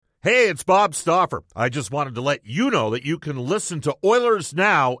Hey, it's Bob Stauffer. I just wanted to let you know that you can listen to Oilers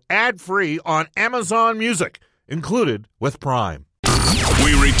Now ad-free on Amazon Music, included with Prime.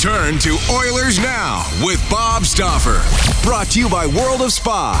 We return to Oilers Now with Bob Stauffer. Brought to you by World of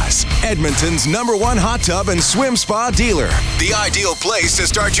Spas, Edmonton's #1 hot tub and swim spa dealer. The ideal place to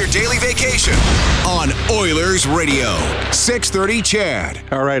start your daily vacation on Oilers Radio. 630 CHAD.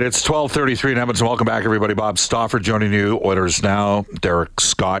 All right, it's 12:33 in Edmonton. Welcome back, everybody. Bob Stauffer joining you. Oilers Now. Derek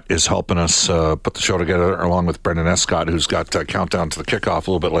Scott is helping us put the show together, along with Brendan Escott, who's got countdown to the kickoff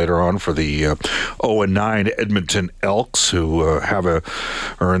a little bit later on for the 0-9 Edmonton Elks, who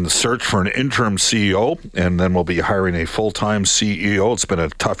are in the search for an interim CEO, and then we'll be hiring a full-time CEO. It's been a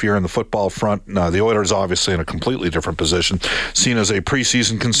tough year in the football front. The Oilers obviously in a completely different position, seen as a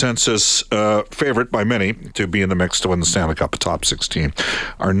preseason consensus favorite by many to be in the mix to win the Stanley Cup, a top 16.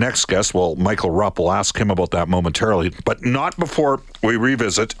 Our next guest, Michael Rupp, will ask him about that momentarily, but not before we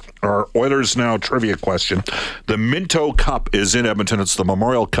revisit our Oilers Now trivia question. The Minto Cup is in Edmonton. It's the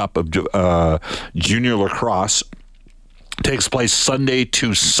Memorial Cup of junior lacrosse. Takes place Sunday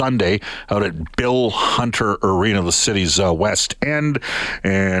to Sunday out at Bill Hunter Arena, the city's west end.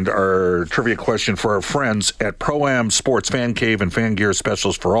 And our trivia question for our friends at Pro-Am Sports Fan Cave and Fan Gear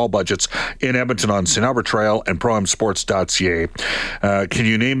Specials for all budgets in Edmonton on St. Albert Trail and proamsports.ca. Can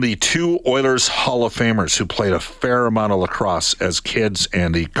you name the two Oilers Hall of Famers who played a fair amount of lacrosse as kids?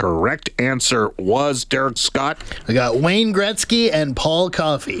 And the correct answer was Derek Scott. I got Wayne Gretzky and Paul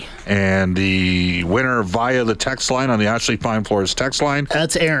Coffey. And the winner via the text line on the Ashley Fine Floors text line.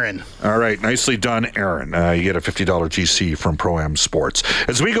 That's Aaron. All right. Nicely done, Aaron. You get a $50 GC from Pro-Am Sports.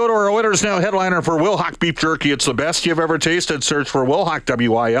 As we go to our Oilers Now headliner for Wilhauk Beef Jerky, it's the best you've ever tasted. Search for Wilhauk,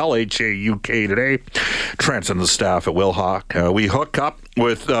 Wilhauk today. Trent and the staff at Wilhauk. We hook up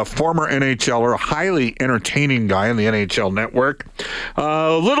with a former NHLer, a highly entertaining guy in the NHL network.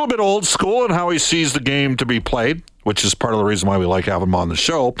 A little bit old school in how he sees the game to be played, which is part of the reason why we like having him on the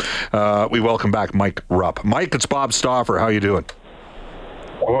show. We welcome back Mike Rupp. Mike, it's Bob Stauffer. How you doing?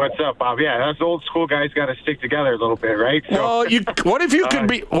 What's up, Bob? Yeah, us old school guys got to stick together a little bit, right? So, well, what if you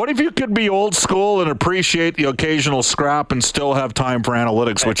could be old school and appreciate the occasional scrap and still have time for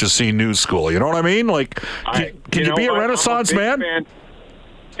analytics, which is seen new school? You know what I mean? Like, can you be a Renaissance man?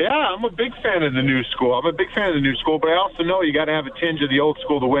 Yeah, I'm a big fan of the new school. But I also know you got to have a tinge of the old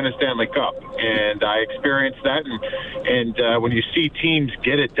school to win a Stanley Cup, and I experienced that. And when you see teams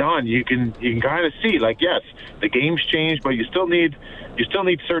get it done, you can kind of see, like, yes, the game's changed, but you still need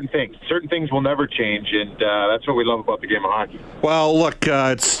certain things. Certain things will never change, and that's what we love about the game of hockey. Well, look,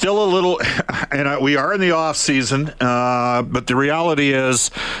 it's still a little, and we are in the off season, but the reality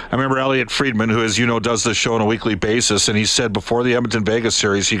is, I remember Elliot Friedman, who, as you know, does this show on a weekly basis, and he said before the Edmonton-Vegas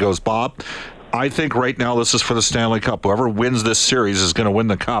series, he goes, Bob, I think right now this is for the Stanley Cup. Whoever wins this series is going to win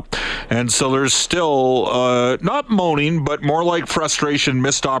the Cup. And so there's still, not moaning, but more like frustration,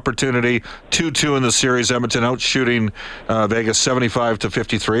 missed opportunity, 2-2 in the series. Edmonton out shooting Vegas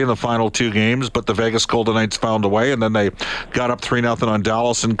 75-53 in the final two games, but the Vegas Golden Knights found a way, and then they got up 3-0 on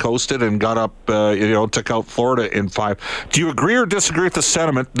Dallas and coasted and got up, took out Florida in 5. Do you agree or disagree with the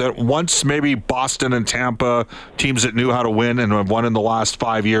sentiment that once maybe Boston and Tampa, teams that knew how to win and have won in the last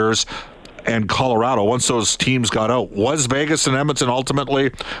 5 years, and Colorado, once those teams got out, was Vegas and Edmonton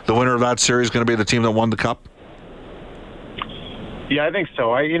ultimately the winner of that series going to be the team that won the Cup? Yeah, I think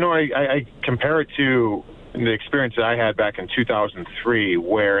so. I compare it to the experience that I had back in 2003,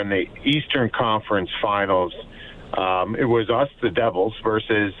 where in the Eastern Conference Finals, it was us, the Devils,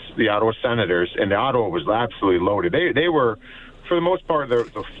 versus the Ottawa Senators, and the Ottawa was absolutely loaded. They were, for the most part,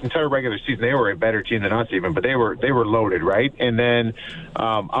 the entire regular season, they were a better team than us even, but they were loaded, right? And then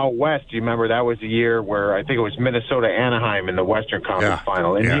out west, you remember that was the year where I think it was Minnesota-Anaheim in the Western Conference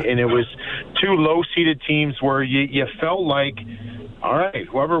Final. And it was two low-seeded teams where you felt like, all right,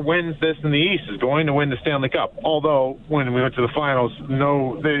 whoever wins this in the East is going to win the Stanley Cup. Although, when we went to the finals,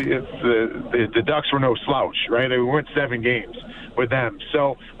 the Ducks were no slouch, right? We went 7 games with them.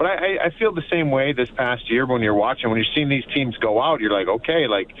 So, but I feel the same way this past year when you're watching, when you're seeing these teams go out, you're like, okay,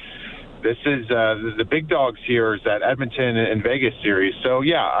 like, this is the big dogs here is that Edmonton and Vegas series. So,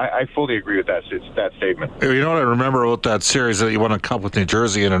 yeah, I fully agree with that statement. You know what I remember about that series that you won a cup with New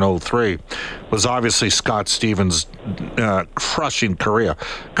Jersey in 2003 was obviously Scott Stevens crushing Korea.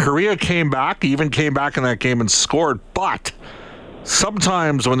 Korea came back in that game and scored, but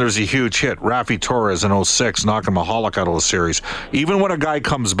sometimes when there's a huge hit, Rafi Torres in 06 knocking Mahalik out of the series, even when a guy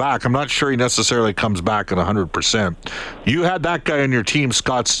comes back, I'm not sure he necessarily comes back at 100%. You had that guy on your team,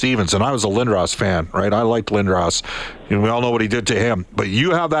 Scott Stevens, and I was a Lindros fan, right? I liked Lindros. We all know what he did to him. But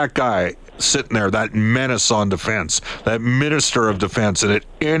you have that guy sitting there, that menace on defense, that minister of defense, and at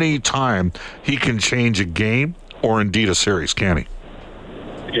any time he can change a game or indeed a series, can he?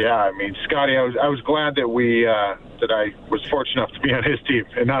 Yeah, I mean, Scotty, I was glad that that I was fortunate enough to be on his team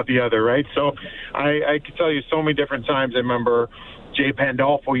and not the other, right? So I could tell you so many different times. I remember Jay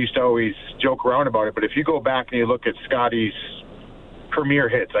Pandolfo used to always joke around about it, but if you go back and you look at Scotty's premier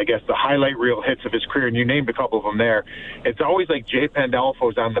hits, I guess the highlight reel hits of his career, and you named a couple of them there, it's always like Jay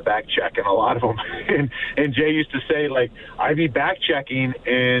Pandolfo's on the back check in a lot of them. and Jay used to say, like, I'd be back checking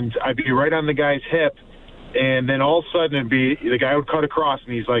and I'd be right on the guy's hip, and then all of a sudden it'd be the guy would cut across,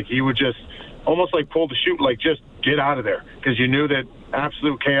 and he would just almost like pull the chute, like just get out of there, because you knew that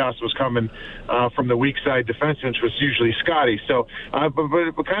absolute chaos was coming from the weak side defense, which was usually Scotty. So,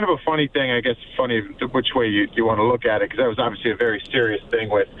 but kind of a funny thing, I guess, funny which way you want to look at it, because that was obviously a very serious thing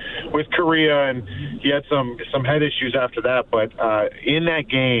with Korea, and he had some head issues after that. But in that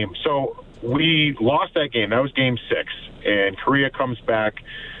game, so we lost that game. That was Game 6, and Korea comes back,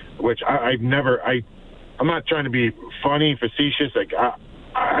 which I'm not trying to be funny, facetious. Like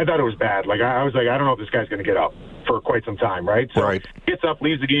I thought it was bad. Like I was like, I don't know if this guy's going to get up for quite some time, right? So right. Gets up,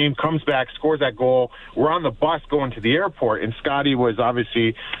 leaves the game, comes back, scores that goal. We're on the bus going to the airport, and Scotty was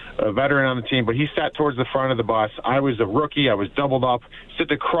obviously a veteran on the team, but he sat towards the front of the bus. I was a rookie. I was doubled up,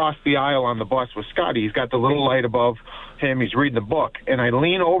 sitting across the aisle on the bus with Scotty. He's got the little light above him. He's reading the book, and I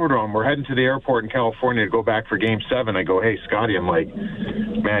lean over to him. We're heading to the airport in California to go back for Game 7. I go, hey, Scotty, I'm like,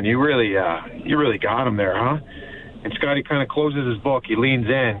 man, you really got him there, huh? And Scotty kind of closes his book. He leans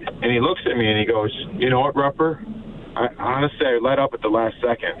in, and he looks at me, and he goes, you know what, Rupper? Honestly, I let up at the last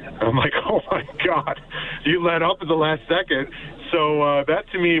second. I'm like, oh, my God, you let up at the last second? So that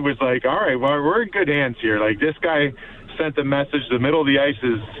to me was like, all right, well, we're in good hands here. Like, this guy sent the message, the middle of the ice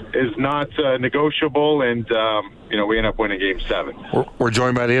is not negotiable, and we end up winning Game 7. We're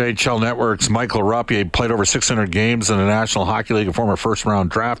joined by the NHL Network's Michael Rupp. He played over 600 games in the National Hockey League, a former first-round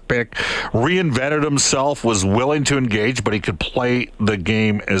draft pick, reinvented himself, was willing to engage, but he could play the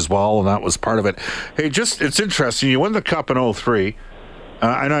game as well, and that was part of it. Hey, it's interesting. You win the Cup in 2003.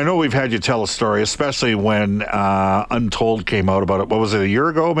 And I know we've had you tell a story, especially when Untold came out about it. What was it, a year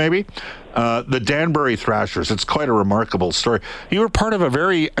ago, maybe? The Danbury Thrashers. It's quite a remarkable story. You were part of a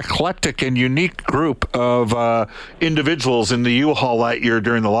very eclectic and unique group of individuals in the U-Haul that year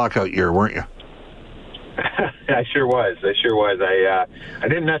during the lockout year, weren't you? I sure was. I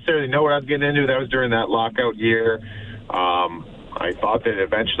didn't necessarily know what I was getting into. That was during that lockout year. I thought that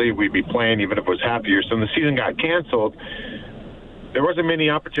eventually we'd be playing, even if it was half a year. So when the season got canceled, there wasn't many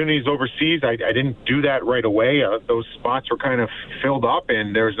opportunities overseas. I didn't do that right away. Those spots were kind of filled up,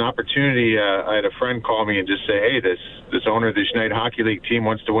 and there was an opportunity. I had a friend call me and just say, hey, this owner of the United Hockey League team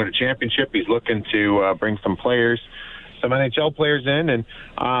wants to win a championship. He's looking to bring some NHL players in, and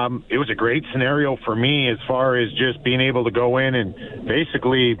it was a great scenario for me as far as just being able to go in, and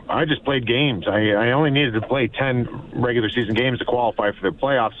basically I just played games. I only needed to play 10 regular season games to qualify for the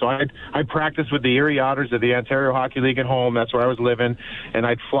playoffs, so I'd practice with the Erie Otters of the Ontario Hockey League at home. That's where I was living, and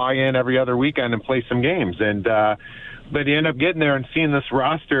I'd fly in every other weekend and play some games. And but you end up getting there and seeing this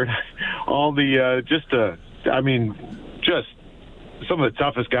roster, all the just some of the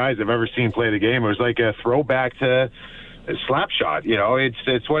toughest guys I've ever seen play the game. It was like a throwback to Slapshot,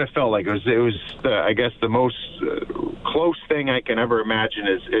 it's what it felt like. It was I guess the most close thing I can ever imagine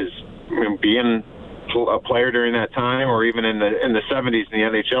is being a player during that time, or even in the 70s in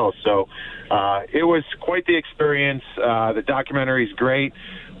the NHL. So it was quite the experience. The documentary's great,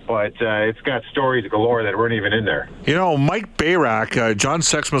 but it's got stories galore that weren't even in there. Mike Bayrak, John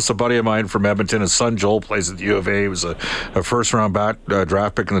Sexsmith's a buddy of mine from Edmonton. His son Joel plays at the U of A. He was a first-round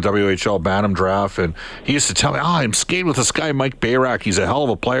draft pick in the WHL Bantam draft, and he used to tell me, I'm skating with this guy, Mike Bayrak. He's a hell of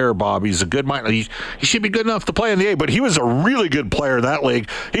a player, Bob. He's a good mind. He should be good enough to play in the A, but he was a really good player in that league.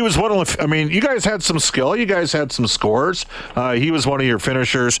 He was one of the, you guys had some skill. You guys had some scores. He was one of your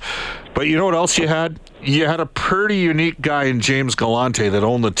finishers. But you know what else you had? You had a pretty unique guy in James Galante that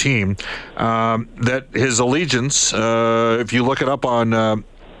owned the team. That his allegiance, if you look it up on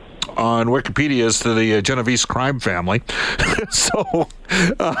Wikipedia, is to the Genovese crime family. So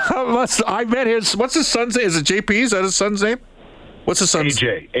I met what's his son's name? Is it JP? Is that his son's name? What's his son's?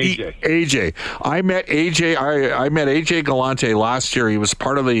 AJ. AJ. I met AJ. I met AJ Galante last year. He was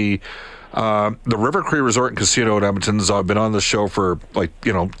part of the River Cree Resort and Casino in Edmonton. I've been on the show for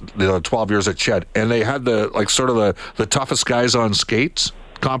the 12 years at Chet, and they had the toughest guys on skates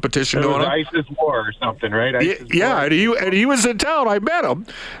competition going on. ISIS War or something, right? Yeah, and he was in town. I met him,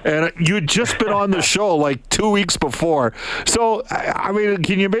 and you'd just been on the show like 2 weeks before. So, I mean,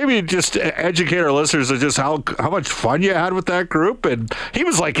 can you maybe just educate our listeners of just how much fun you had with that group? And he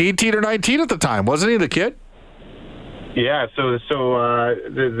was like 18 or 19 at the time, wasn't he, the kid? Yeah. So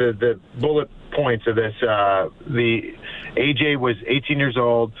the bullet points of this: the AJ was 18 years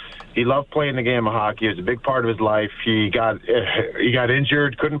old. He loved playing the game of hockey. It was a big part of his life. He got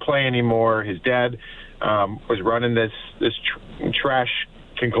injured, couldn't play anymore. His dad was running this trash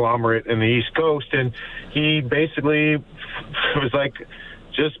conglomerate in the East Coast, and he basically was like,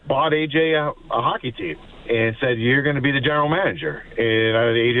 just bought AJ a hockey team and said, "You're going to be the general manager." And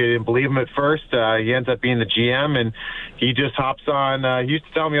AJ didn't believe him at first. He ends up being the GM, and he just hops on. He used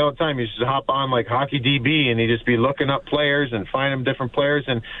to tell me all the time, he used to hop on like Hockey DB, and he'd just be looking up players and finding different players.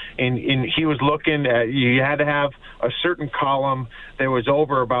 And he was looking at, you had to have a certain column that was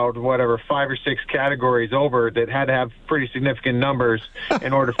over about 5 or 6 categories over that had to have pretty significant numbers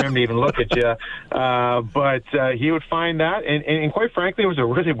in order for him to even look at you. But he would find that, and quite frankly, it was a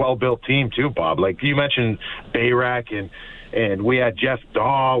really well-built team too, Bob. Like you mentioned, Bayrak and we had Jeff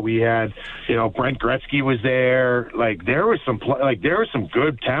Daw, we had Brent Gretzky was there. Like there was some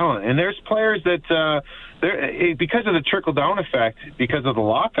good talent, and there's players that because of the trickle down effect, because of the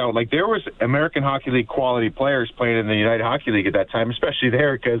lockout, like there was American Hockey League quality players playing in the United Hockey League at that time, especially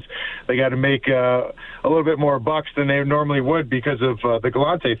there because they got to make a little bit more bucks than they normally would because of the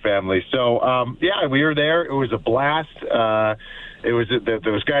Galante family. So we were there. It was a blast.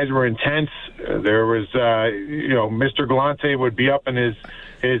 Those guys were intense. There was, Mr. Galante would be up in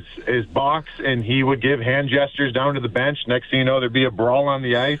his box, and he would give hand gestures down to the bench. Next thing you know, there'd be a brawl on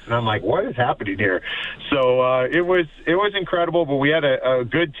the ice, and I'm like, what is happening here? So it was incredible, but we had a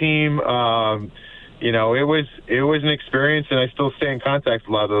good team. It was an experience, and I still stay in contact with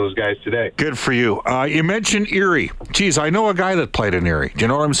a lot of those guys today. Good for you. You mentioned Erie. Geez, I know a guy that played in Erie. Do you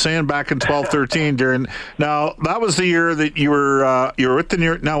know what I'm saying? Back in 12-13 now that was the year that you were with the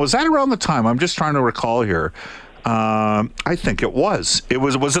New. Now was that around the time? I'm just trying to recall here. I think it was.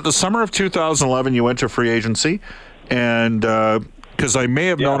 Was it the summer of 2011 you went to free agency? And because I may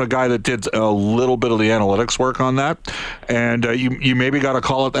have known a guy that did a little bit of the analytics work on that, and you maybe got a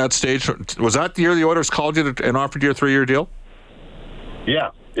call at that stage. Was that the year the Oilers called you and offered you a 3-year deal?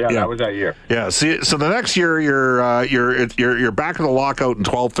 Yeah, that was that year. Yeah, see, so the next year you're back in the lockout in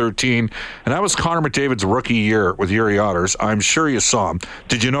 12-13, and that was Connor McDavid's rookie year with Erie Otters. I'm sure you saw him.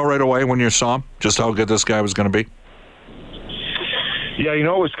 Did you know right away when you saw him just how good this guy was going to be? Yeah, it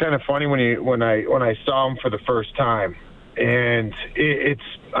was kind of funny when I saw him for the first time. And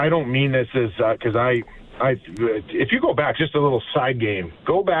I don't mean this as because if you go back, just a little side game,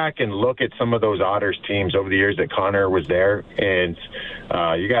 go back and look at some of those Otters teams over the years that Connor was there, and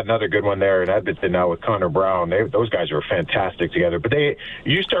you got another good one there in Edmonton now with Connor Brown. Those guys were fantastic together. But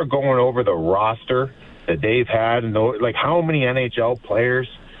you start going over the roster that they've had, and like how many NHL players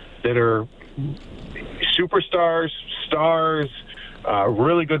that are superstars, stars.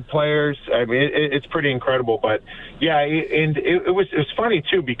 Really good players. I mean, it's pretty incredible. But yeah, and it was funny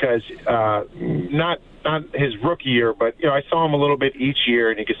too because not his rookie year, but I saw him a little bit each year,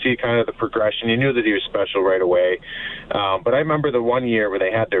 and you could see kind of the progression. You knew that he was special right away. But I remember the one year where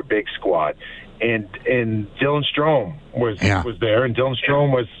they had their big squad, and Dylan Strome was there, and Dylan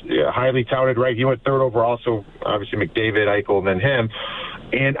Strome was highly touted. Right, he went third overall. So obviously McDavid, Eichel, and then him.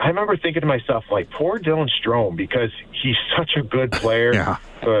 And I remember thinking to myself, like, poor Dylan Strome, because he's such a good player,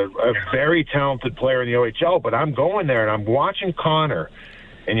 a very talented player in the OHL. But I'm going there, and I'm watching Connor,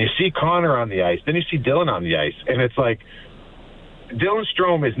 and you see Connor on the ice. Then you see Dylan on the ice. And it's like, Dylan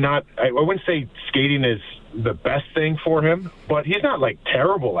Strome is not – I wouldn't say skating is the best thing for him, but he's not, like,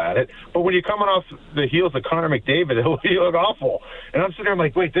 terrible at it. But when you're coming off the heels of Connor McDavid, he look awful. And I'm sitting there, I'm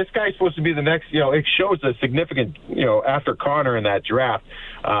like, wait, this guy's supposed to be the next – it shows a significant – after Connor in that draft,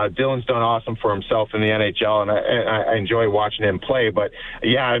 Dylan's done awesome for himself in the NHL, and I enjoy watching him play. But,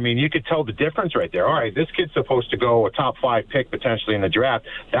 yeah, I mean, you could tell the difference right there. All right, this kid's supposed to go a top 5 pick potentially in the draft.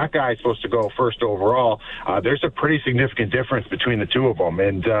 That guy's supposed to go first overall. There's a pretty significant difference between the two of them.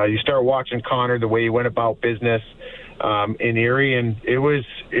 And you start watching Connor, the way he went about business in Erie, and it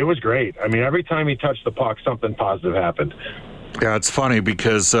was great. I mean, every time he touched the puck, something positive happened. Yeah, it's funny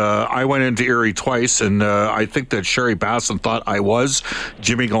because I went into Erie twice, and I think that Sherry Basson thought I was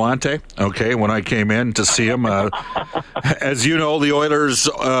Jimmy Galante, okay, when I came in to see him. As you know, the Oilers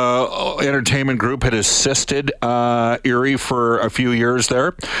entertainment group had assisted Erie for a few years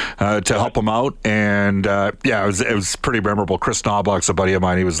there to help him out, and it was pretty memorable. Chris Knobloch's a buddy of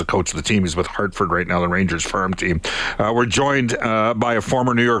mine. He was the coach of the team. He's with Hartford right now, the Rangers farm team. We're joined by a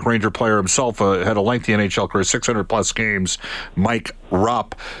former New York Ranger player himself, had a lengthy NHL career, 600-plus games, Mike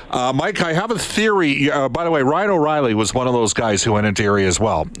Rupp. Mike, I have a theory. By the way, Ryan O'Reilly was one of those guys who went into Erie as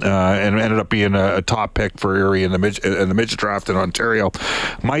well, and ended up being a top pick for Erie in the midget draft in Ontario.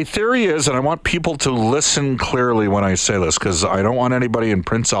 My theory is, and I want people to listen clearly when I say this, because I don't want anybody in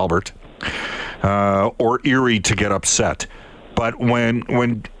Prince Albert or Erie to get upset. But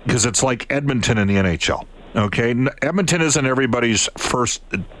because it's like Edmonton in the NHL. Okay, Edmonton isn't everybody's first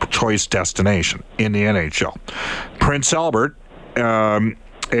choice destination in the NHL. Prince Albert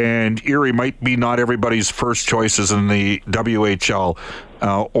and Erie might be not everybody's first choices in the WHL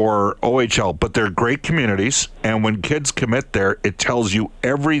or OHL, but they're great communities. And when kids commit there, it tells you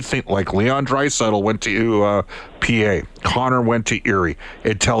everything. Like Leon Draisaitl went to PA, Connor went to Erie.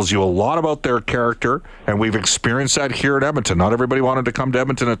 It tells you a lot about their character, and we've experienced that here at Edmonton. Not everybody wanted to come to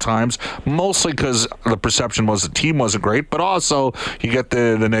Edmonton at times, mostly because the perception was the team wasn't great, but also you get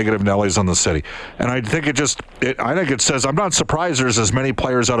the negative Nellies on the city. And I think it says, I'm not surprised there's as many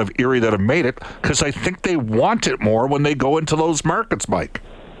players out of Erie that have made it, because I think they want it more when they go into those markets, Mike.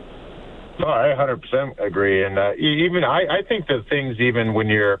 No, I 100% agree. And even I think the things, even when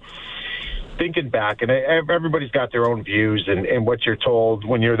you're thinking back, and everybody's got their own views and what you're told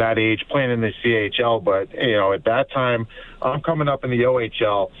when you're that age playing in the CHL. But, at that time, I'm coming up in the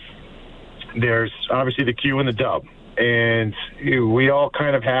OHL. There's obviously the Q and the dub. And we all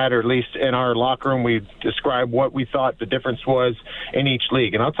kind of had, or at least in our locker room, we described what we thought the difference was in each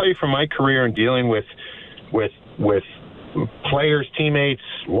league. And I'll tell you from my career and dealing with players, teammates,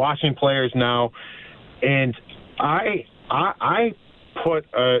 watching players now, and I put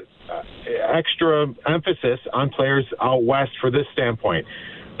extra emphasis on players out west for this standpoint.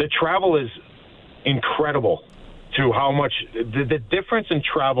 The travel is incredible to how much the difference in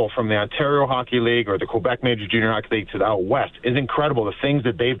travel from the Ontario Hockey League or the Quebec Major Junior Hockey League to the out west is incredible. The things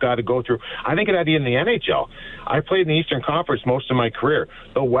that they've got to go through. I think it had in the NHL. I played in the Eastern Conference most of my career.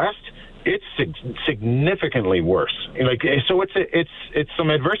 The West, it's significantly worse. So it's some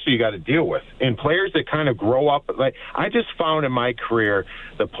adversity you got to deal with. And players that kind of grow up, like I just found in my career,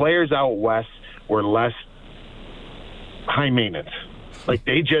 the players out west were less high maintenance. Like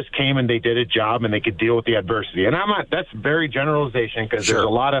they just came and they did a job and they could deal with the adversity. And that's very generalization, because There's a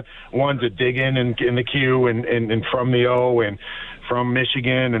lot of ones that dig in the Q and from the O and from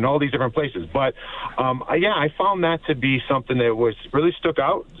Michigan and all these different places. But I found that to be something that was really stood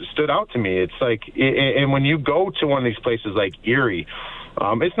out to me. It's like, and when you go to one of these places like Erie,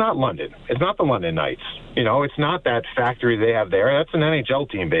 it's not London. It's not the London Knights. It's not that factory they have there. That's an NHL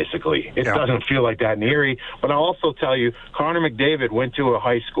team, basically. It doesn't feel like that in Erie. But I'll also tell you, Connor McDavid went to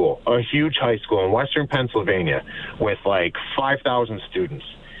a huge high school in Western Pennsylvania with like 5,000 students.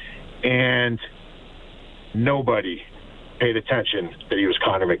 And nobody paid attention that he was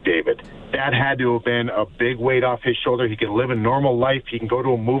Connor McDavid. That had to have been a big weight off his shoulder. He can live a normal life. He can go to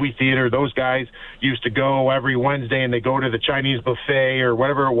a movie theater. Those guys used to go every Wednesday and they go to the Chinese buffet or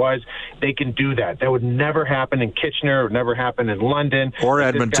whatever it was. They can do that. That would never happen in Kitchener. It would never happen in London. Or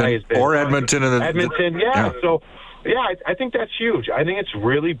Edmonton. Edmonton. Yeah. So, I think that's huge. I think it's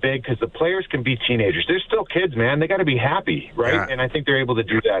really big because the players can be teenagers. They're still kids, man. They got to be happy, right? Yeah. And I think they're able to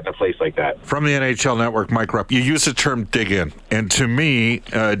do that in a place like that. From the NHL Network, Mike Rupp, you use the term dig in. And to me,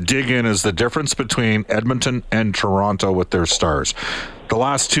 dig in is the difference between Edmonton and Toronto with their stars. The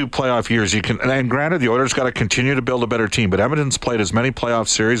last two playoff years, and granted, the Oilers got to continue to build a better team, but Edmonton's played as many playoff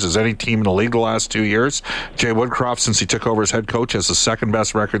series as any team in the league the last 2 years. Jay Woodcroft, since he took over as head coach, has the second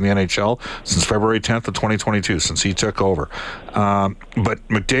best record in the NHL since February 10th of 2022, since he took over. But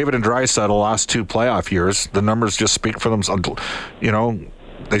McDavid and Draisaitl, the last two playoff years, the numbers just speak for themselves.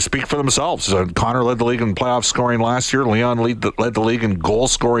 They speak for themselves. Connor led the league in playoff scoring last year. Leon led the league in goal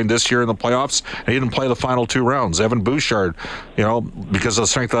scoring this year in the playoffs. And he didn't play the final two rounds. Evan Bouchard, because of the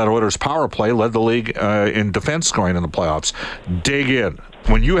strength of that Oilers power play, led the league in defense scoring in the playoffs. Dig in.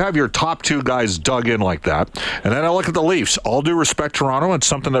 When you have your top two guys dug in like that, and then I look at the Leafs, all due respect, Toronto, it's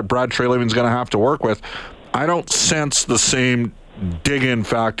something that Brad Treliving's going to have to work with. I don't sense the same dig-in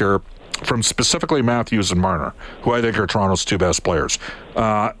factor from specifically Matthews and Marner, who I think are Toronto's two best players.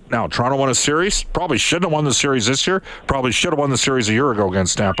 Now, Toronto won a series. Probably shouldn't have won the series this year. Probably should have won the series a year ago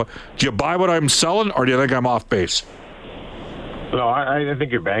against Tampa. Do you buy what I'm selling, or do you think I'm off base? No, I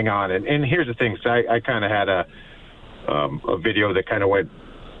think you're bang on. And here's the thing. So I kind of had a video that kind of went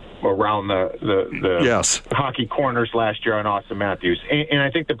around the yes. hockey corners last year on Austin Matthews. And I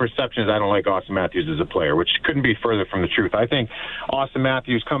think the perception is I don't like Austin Matthews as a player, which couldn't be further from the truth. I think Austin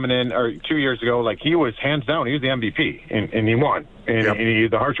Matthews coming in, or 2 years ago, like he was hands down, he was the MVP, and he won. And, yep. and he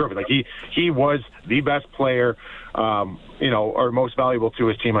the Hart Trophy. Like he was the best player, or most valuable to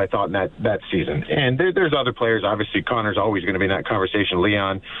his team, I thought, in that season. And there's other players. Obviously, Connor's always going to be in that conversation,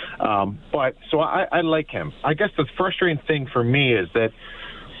 Leon. But so I like him. I guess the frustrating thing for me is that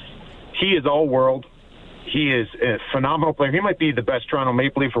he is all-world. He is a phenomenal player. He might be the best Toronto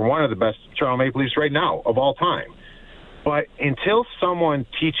Maple Leaf, or one of the best Toronto Maple Leafs right now of all time. But until someone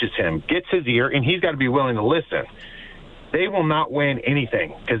teaches him, gets his ear, and he's got to be willing to listen, they will not win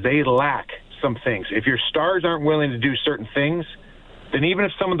anything because they lack some things. If your stars aren't willing to do certain things, then even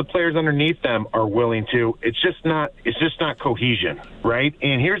if some of the players underneath them are willing to, it's just not cohesion, right?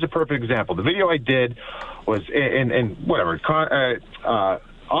 And here's a perfect example. The video I did was, and whatever,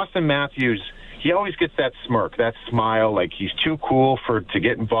 Austin Matthews, he always gets that smirk, that smile, like he's too cool to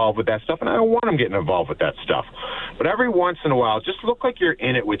get involved with that stuff, and I don't want him getting involved with that stuff. But every once in a while, just look like you're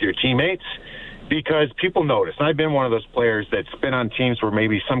in it with your teammates, because people notice. And I've been one of those players that's been on teams where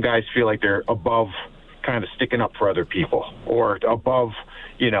maybe some guys feel like they're above kind of sticking up for other people, or above,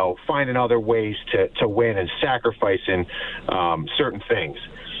 finding other ways to win and sacrificing certain things.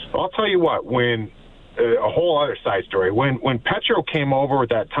 I'll tell you what, when a whole other side story. When Petro came over with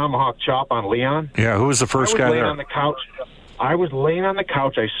that tomahawk chop on Leon. Yeah, who was the first guy there? On the couch. I was laying on the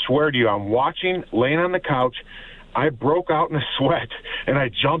couch. I swear to you, I'm watching, laying on the couch. I broke out in a sweat, and I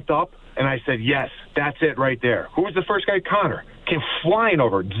jumped up, and I said, yes, that's it right there. Who was the first guy? Connor. Came flying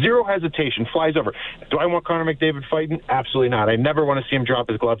over. Zero hesitation. Flies over. Do I want Connor McDavid fighting? Absolutely not. I never want to see him drop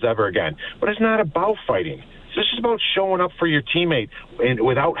his gloves ever again. But it's not about fighting. It's just about showing up for your teammate and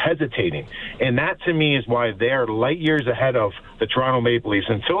without hesitating. And that, to me, is why they are light years ahead of the Toronto Maple Leafs.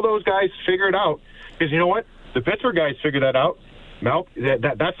 Until those guys figure it out, because you know what? The Pittsburgh guys figured that out.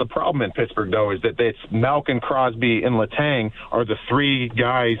 That's the problem in Pittsburgh, though, is that it's Malkin, Crosby, and Letang are the three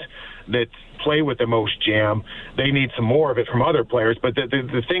guys that play with the most jam. They need some more of it from other players. But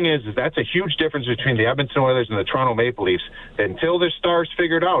the thing is that's a huge difference between the Edmonton Oilers and the Toronto Maple Leafs. Until their stars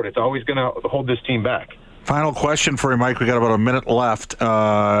figured out, it's always going to hold this team back. Final question for you, Mike. We got about a minute left, and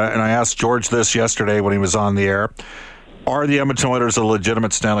I asked George this yesterday when he was on the air. Are the Edmonton Oilers a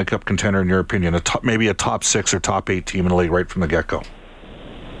legitimate Stanley Cup contender in your opinion? Maybe a top 6 or top 8 team in the league right from the get-go?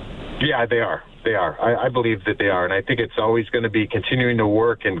 Yeah, they are. They are. I believe that they are, and I think it's always going to be continuing to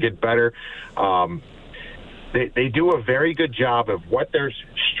work and get better. They do a very good job of what their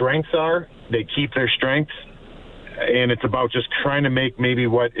strengths are. They keep their strengths, and it's about just trying to make maybe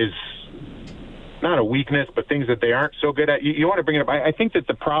what is not a weakness, but things that they aren't so good at. You want to bring it up. I think that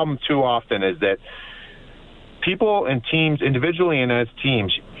the problem too often is that people and teams, individually and as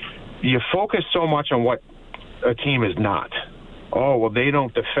teams, you focus so much on what a team is not. Oh, well, they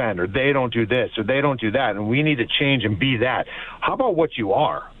don't defend, or they don't do this, or they don't do that, and we need to change and be that. How about what you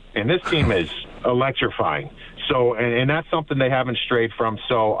are? And this team is electrifying. So, and that's something they haven't strayed from.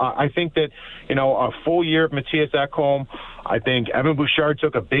 So I think that, a full year of Matthias Ekholm, I think Evan Bouchard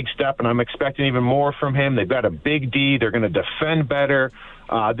took a big step, and I'm expecting even more from him. They've got a big D. They're going to defend better.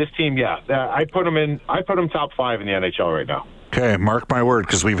 This team, I put them top 5 in the NHL right now. Okay, mark my word,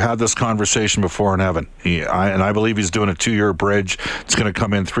 because we've had this conversation before in Evan. And I believe he's doing a 2-year bridge. It's going to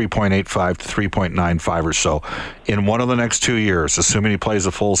come in 3.85 to 3.95 or so. In one of the next 2 years, assuming he plays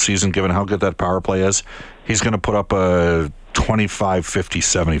a full season, given how good that power play is, he's going to put up a 25, 50,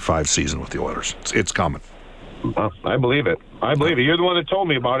 75 season with the Oilers. It's coming. I believe it. You're the one that told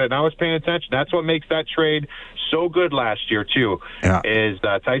me about it, and I was paying attention. That's what makes that trade so good last year, too, is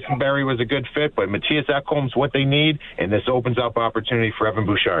Tyson Barrie was a good fit, but Matthias Ekholm's what they need, and this opens up opportunity for Evan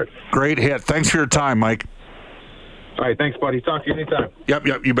Bouchard. Great hit. Thanks for your time, Mike. All right, thanks, buddy. Talk to you anytime.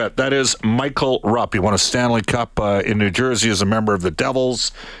 Yep, you bet. That is Michael Rupp. He won a Stanley Cup in New Jersey as a member of the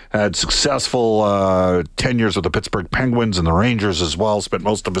Devils. Had successful tenures with the Pittsburgh Penguins and the Rangers as well. Spent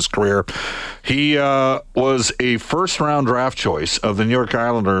most of his career. He was a first-round draft choice of the New York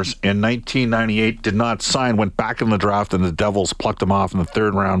Islanders in 1998. Did not sign. Went back in the draft, and the Devils plucked him off in the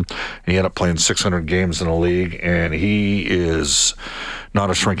third round. And he ended up playing 600 games in the league, and he is not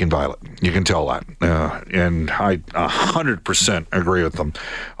a shrinking violet. You can tell that. And I 100% agree with them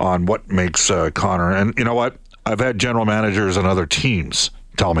on what makes Connor. And you know what? I've had general managers and other teams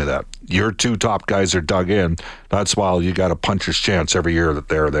tell me that. Your two top guys are dug in. That's why you got a puncher's chance every year that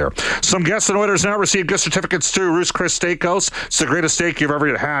they're there. Some guests and Oilers Now receive gift certificates to Roost Chris Steakhouse. It's the greatest steak you've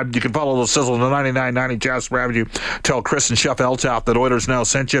ever had. You can follow the sizzle to 9990 Jasper Avenue. Tell Chris and Chef Eltap that Oilers Now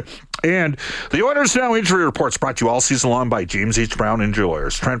sent you. And the Oilers Now injury reports brought to you all season long by James H. Brown Injury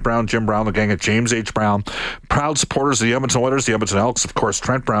Lawyers. Trent Brown, Jim Brown, the gang at James H. Brown. Proud supporters of the Edmonton Oilers, the Edmonton Elks. Of course,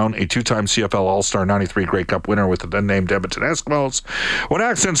 Trent Brown, a two-time CFL All-Star 93 Grey Cup winner with the then-named Edmonton Eskimos. When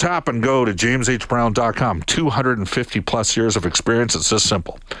accidents happen, go to jameshbrown.com. 250-plus years of experience. It's this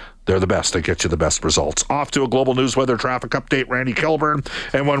simple. They're the best. They get you the best results. Off to a global news weather traffic update, Randy Kilburn.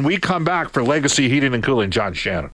 And when we come back for Legacy Heating and Cooling, John Shannon.